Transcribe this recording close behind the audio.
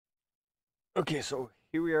Okay, so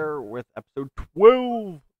here we are with episode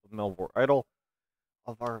 12 of Melvor Idol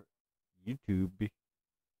of our YouTube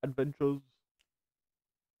adventures. So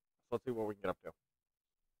let's see what we can get up to.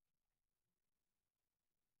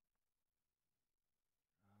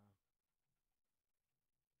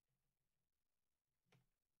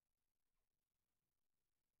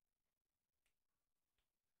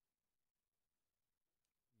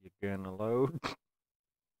 You gonna load? I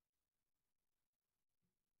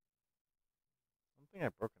don't think I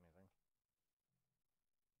broke anything.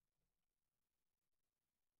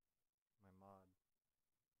 My mod.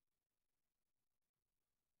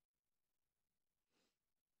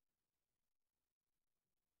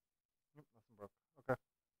 Nope, nothing broke. Okay.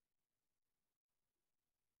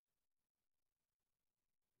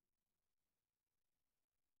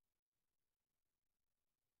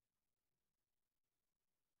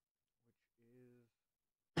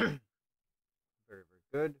 Which is very, very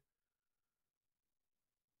good.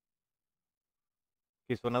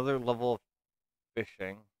 Okay, so another level of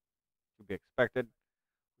fishing to be expected.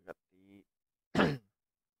 We got the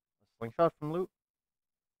slingshot from loot.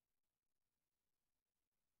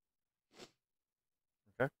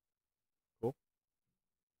 Okay, cool.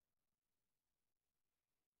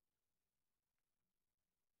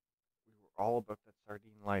 We were all about that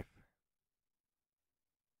sardine life.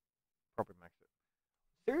 Probably maxed it.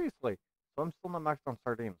 Seriously. So I'm still not maxed on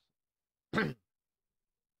sardines. Interesting.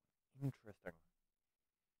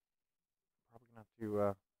 Probably gonna have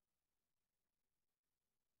to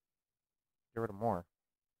get rid of more.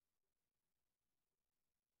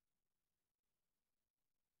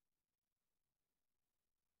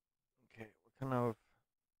 Okay, what kind of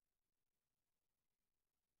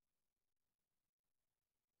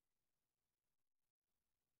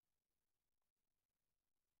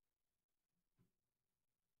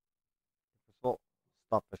first of all,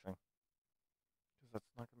 stop fishing because that's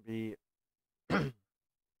not going to be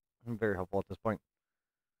very helpful at this point.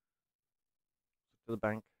 To the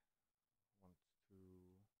bank, want to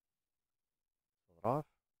fill it off.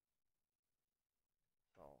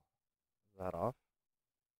 So that off.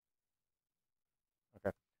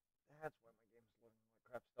 Okay, that's why my game's loading like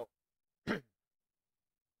crap. Still,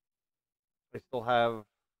 I still have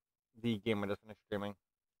the game I just finished streaming.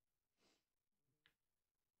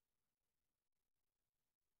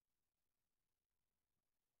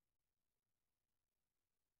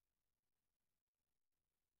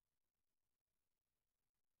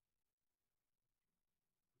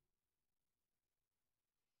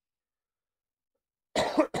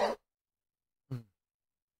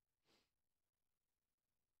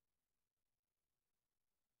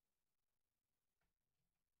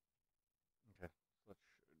 Okay, so it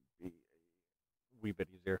should be a wee bit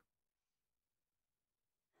easier.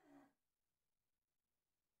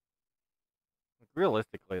 Like,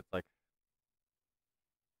 realistically, it's like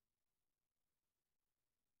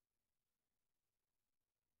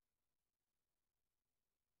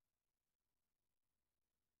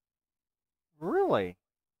really.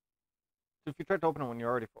 So if you try to open it when you're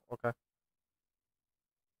already full, okay,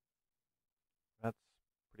 that's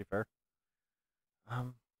pretty fair.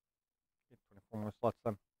 Um, get 24 more slots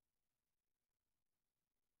then.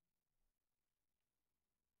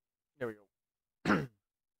 There we go. Okay.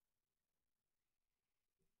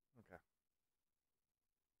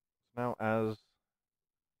 So now, as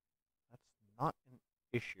that's not an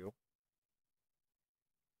issue.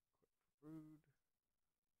 Rude,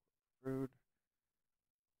 rude.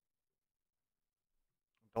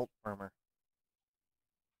 Adult farmer.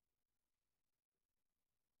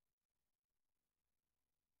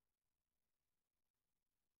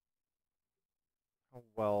 How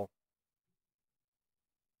well?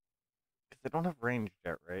 Because they don't have range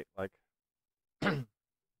yet, right? Like, it's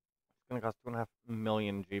gonna cost 2.5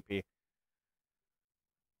 million GP.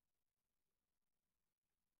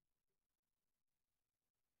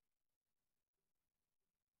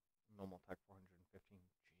 Normal attack 415.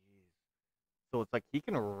 Jeez. So it's like he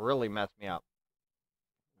can really mess me up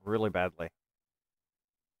really badly.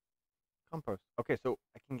 Compost. Okay, so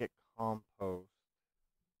I can get compost.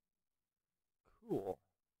 Cool.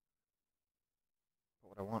 But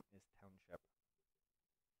what I want is township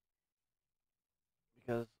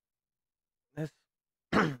because this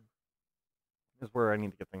is where I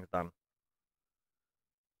need to get things done.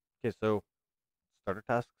 Okay, so starter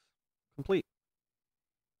tasks complete.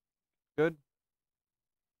 Good.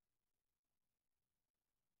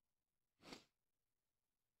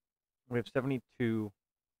 We have 72.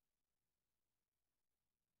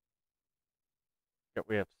 Yeah,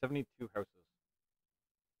 we have 72 houses.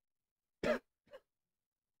 I'm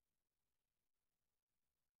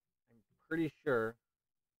pretty sure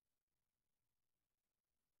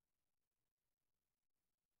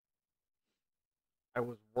I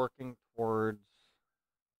was working towards.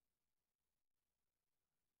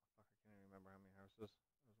 Fuck, I can't even remember how many houses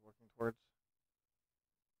I was working towards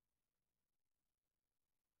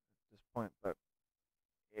at this point, but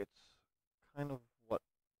it's kind of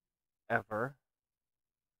whatever.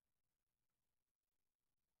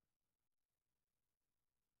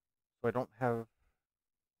 So I don't have.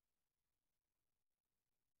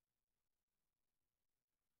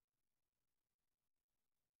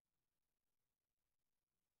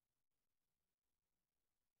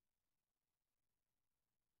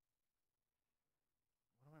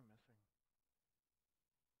 What am I missing?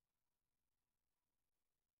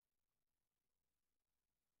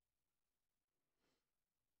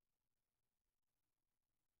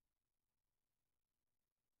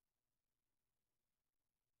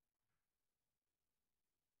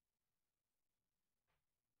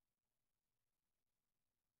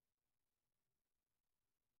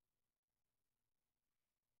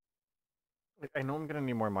 Like, I know I'm gonna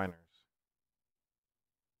need more miners.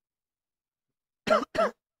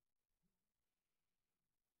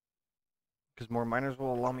 Because more miners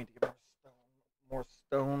will allow me to get more stone. More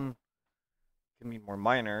stone can mean more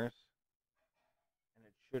miners, and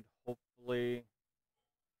it should hopefully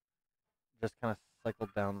just kind of cycle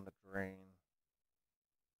down the drain.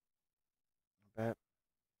 I bet.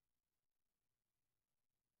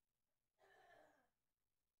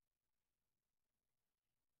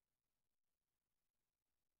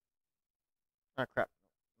 Ah, crap.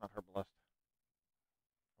 No, not herbalist.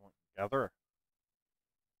 I want gather.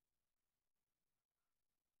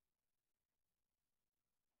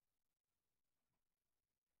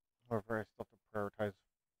 However, I still have to prioritize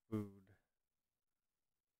food.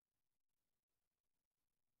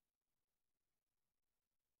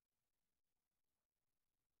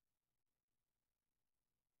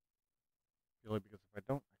 Purely because if I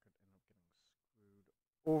don't, I could end up getting screwed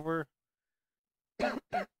over.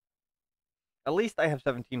 At least I have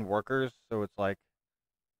 17 workers, so it's like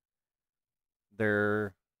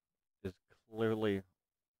there is clearly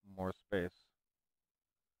more space.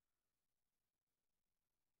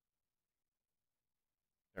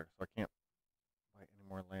 There, so I can't buy any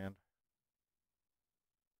more land.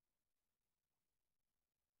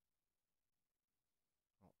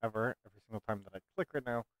 However, every single time that I click right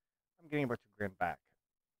now, I'm getting a bunch of grand back.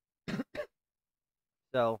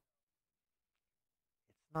 So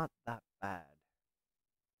it's not that bad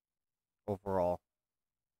overall.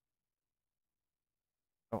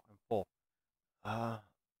 Oh, I'm full. I'm gonna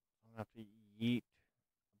have to eat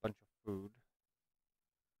a bunch of food.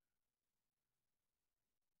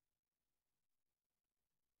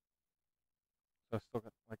 So I've still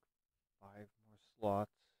got like 5 more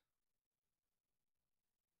slots.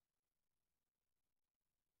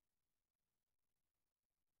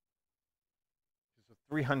 So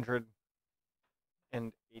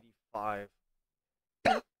 385.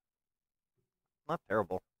 Not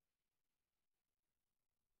terrible.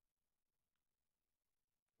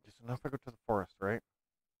 Okay, so now if I go to the forest, right?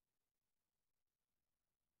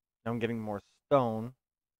 Now I'm getting more stone.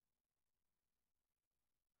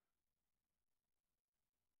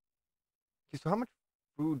 Okay, so how much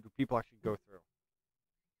food do people actually go through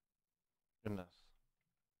in this?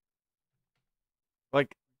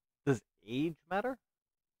 Like, does age matter?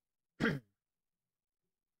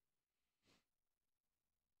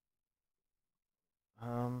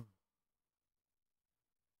 um,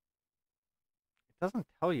 it doesn't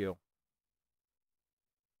tell you.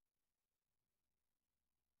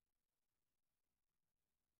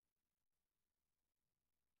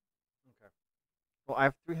 Okay. Well, I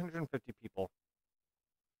have 350 people,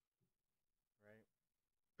 right?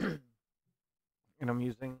 And I'm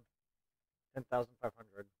using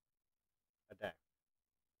 10,500 a day.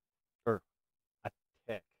 Or a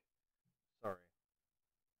tick. Sorry.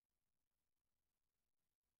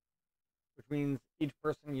 Which means each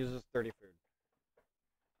person uses 30 food.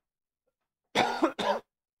 I'm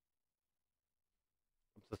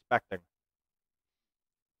suspecting.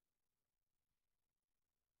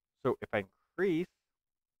 So if I increase,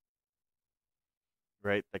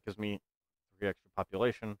 right, that gives me 3 extra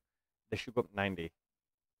population. They should go up 90.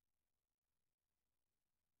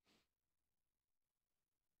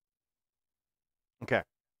 Okay.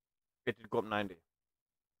 It did go up 90.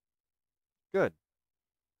 Good.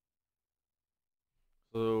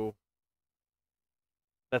 So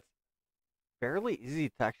that's fairly easy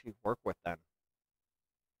to actually work with then.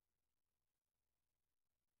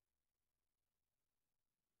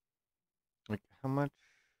 Like, how much?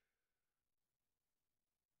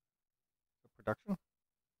 production.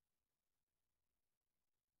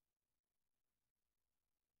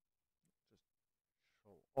 Just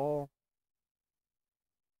show all.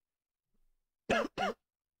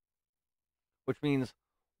 Which means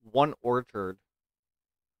one orchard,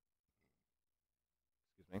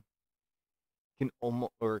 excuse me,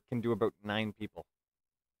 can do about 9 people.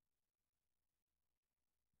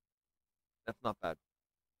 That's not bad,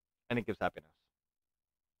 and it gives happiness.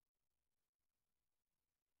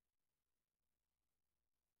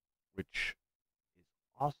 Which is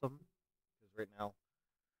awesome because right now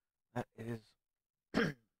that is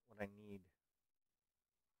what I need.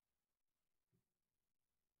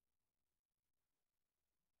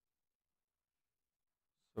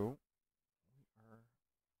 So we are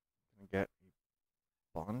gonna get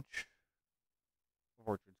a bunch of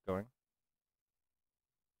orchards going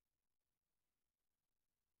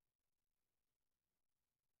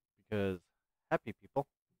because happy people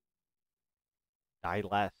die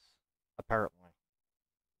less, apparently.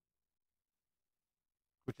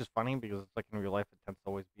 Which is funny because it's like in real life, it tends to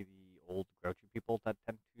always be the old grouchy people that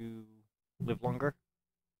tend to live longer.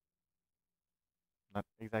 Not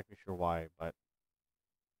exactly sure why, but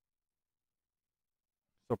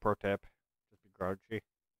so pro tip, just be grouchy.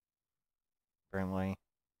 Apparently,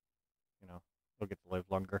 you'll get to live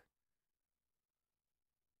longer.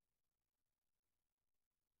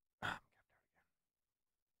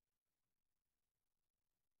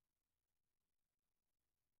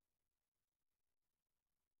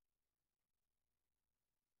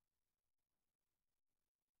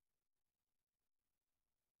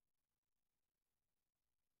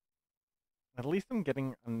 At least I'm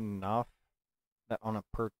getting enough that on a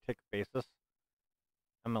per tick basis,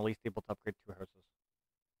 I'm at least able to upgrade 2 houses.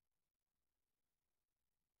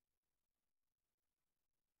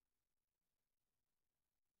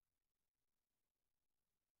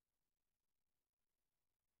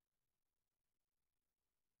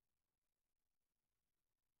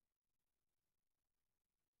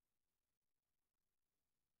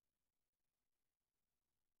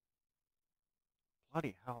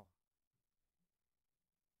 Bloody hell.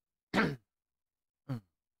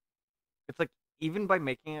 It's like, even by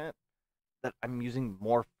making it that I'm using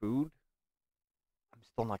more food, I'm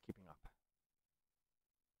still not keeping up.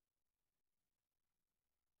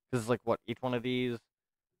 Because, like, what? Each one of these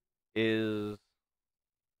is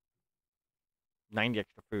 90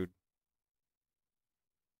 extra food.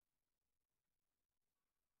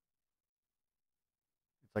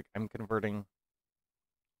 It's like I'm converting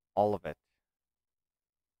all of it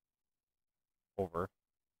over.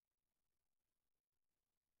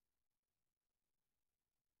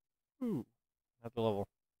 Ooh, another level.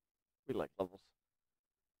 We like levels.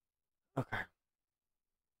 Okay.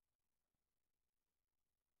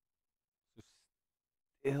 So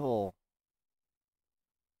still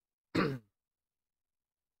not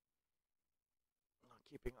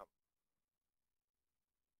keeping up.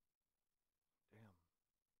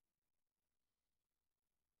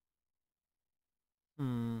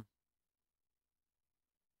 Damn.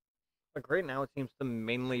 Like right now, it seems to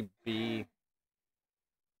mainly be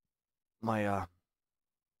my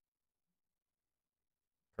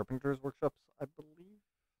carpenter's workshops, I believe.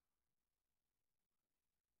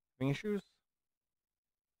 Having issues.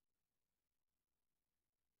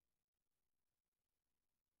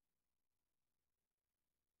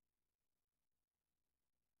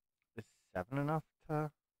 Is 7 enough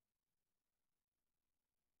to?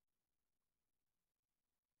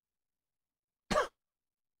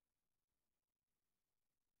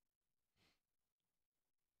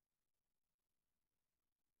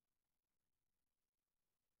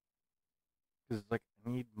 Because like I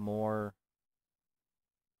need more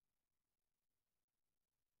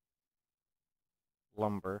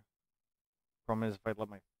lumber. Problem is, if I let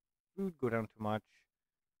my food go down too much,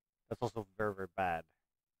 that's also very, very bad.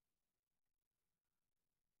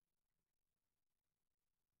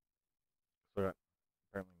 So I got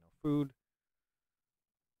apparently no food.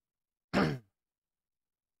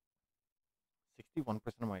 61%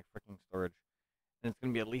 of my freaking storage, and it's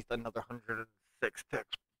gonna be at least another 106 ticks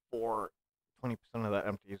before 20% of that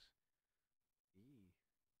empties. Eee.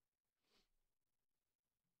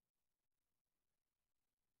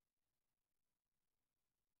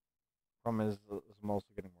 Problem is I'm also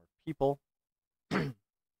getting more people.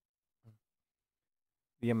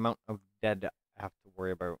 The amount of dead I have to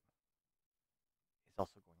worry about is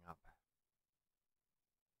also going up.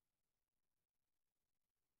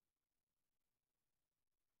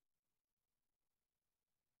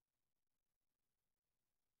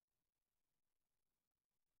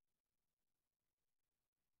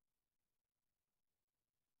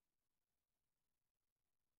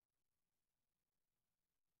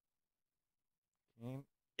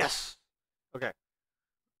 Yes. Okay.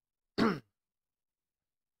 So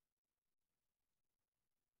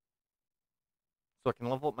I can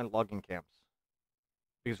level up my logging camps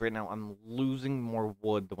because right now I'm losing more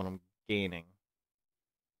wood than what I'm gaining.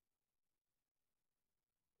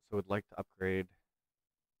 So I'd like to upgrade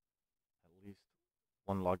at least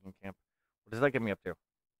one logging camp. What does that get me up to?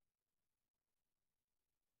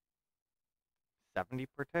 70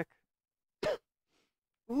 per tick?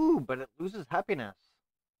 Ooh, but it loses happiness.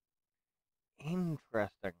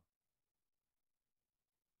 Interesting.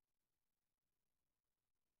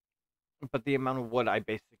 But the amount of wood I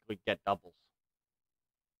basically get doubles.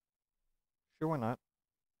 Sure, why not?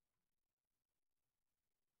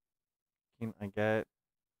 Can I get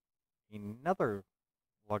another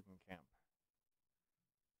logging camp?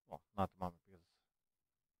 Well, not at the moment because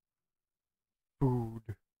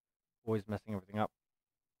food. Always messing everything up.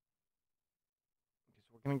 Okay,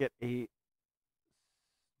 so we're gonna get a.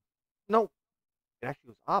 No, it actually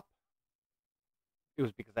was up. It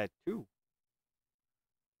was because I had two.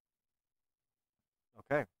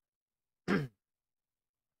 Okay.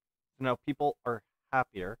 So now people are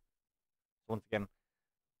happier. So once again,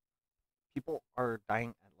 people are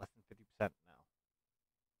dying at less than 50% now.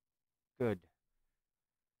 Good.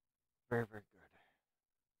 Very, very good.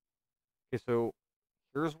 Okay, so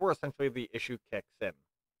here's where essentially the issue kicks in.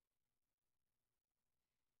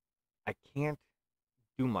 I can't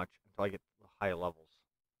do much until I get to the high levels,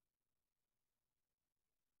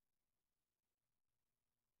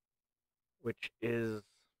 which is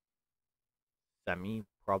semi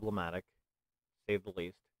problematic, to say the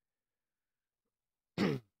least.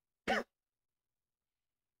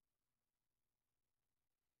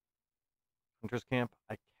 Hunter's camp,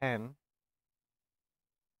 I can,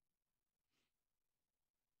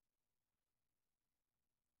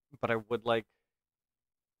 but I would like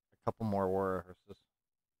a couple more warhorses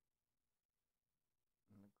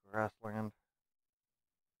in the grassland.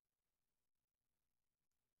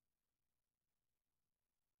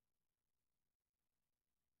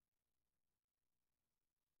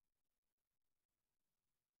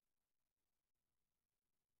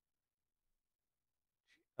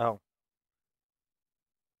 Oh,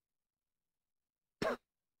 I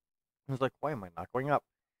was like, why am I not going up?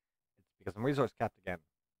 It's because I'm resource capped again.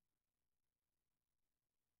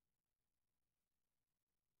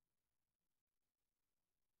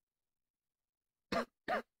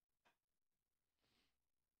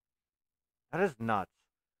 That is nuts.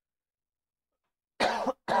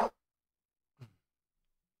 I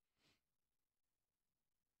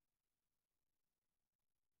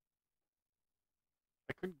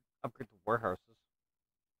could upgrade the warehouses.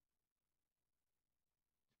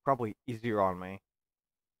 Probably easier on me.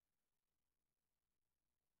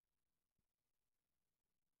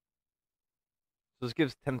 So this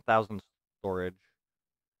gives 10,000 storage.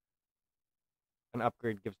 An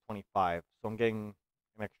upgrade gives 25. So I'm getting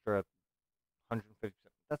an extra 150%.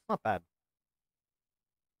 That's not bad.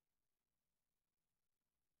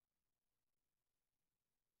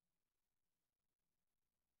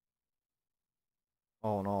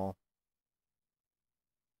 Oh no.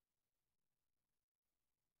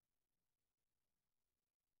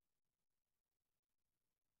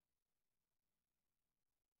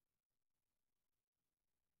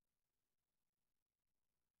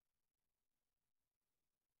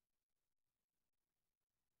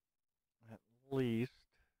 At least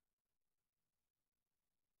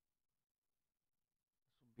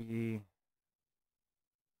this will be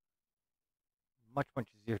much, much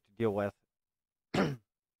easier to deal with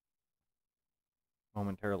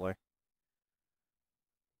momentarily.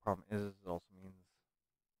 Problem is, it also means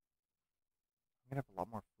I'm gonna have a lot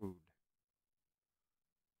more food.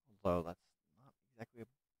 Although that's not exactly a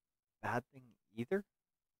bad thing either.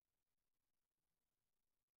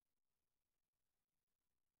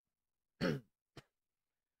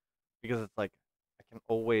 Because it's like I can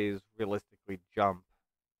always realistically jump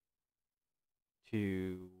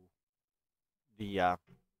to the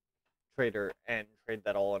trader and trade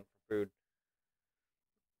that all in for food.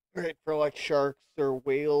 Right, for like sharks or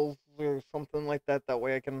whales or something like that. That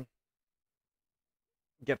way I can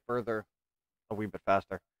get further a wee bit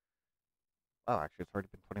faster. Oh, actually, it's already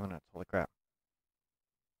been 20 minutes. Holy crap.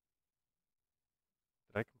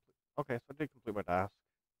 Did I complete? Okay, so I did complete my task.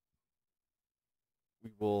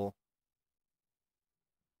 We will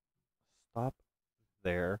stop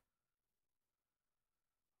there.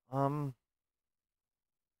 Um,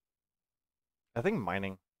 I think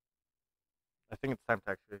mining. I think it's time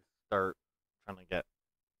to actually start trying to get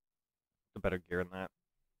the better gear in that.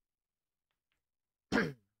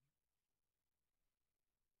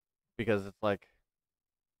 Because it's like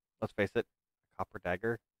let's face it, a copper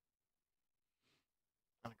dagger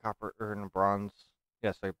and a copper or and a bronze.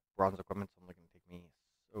 Yeah, so bronze equipment's only going to take me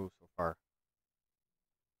so far.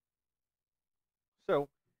 So,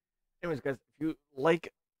 anyways, guys, if you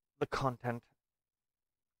like the content,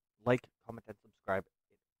 like, comment, and subscribe.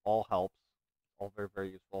 It all helps. All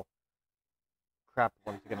very useful. Crap,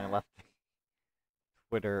 once again, I left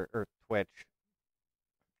Twitter or Twitch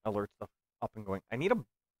alert stuff up and going. I need to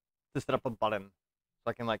set up a button so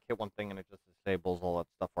I can like hit one thing and it just disables all that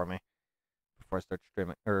stuff for me before I start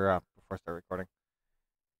streaming or before I start recording.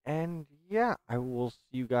 And yeah, I will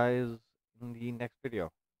see you guys in the next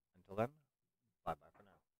video.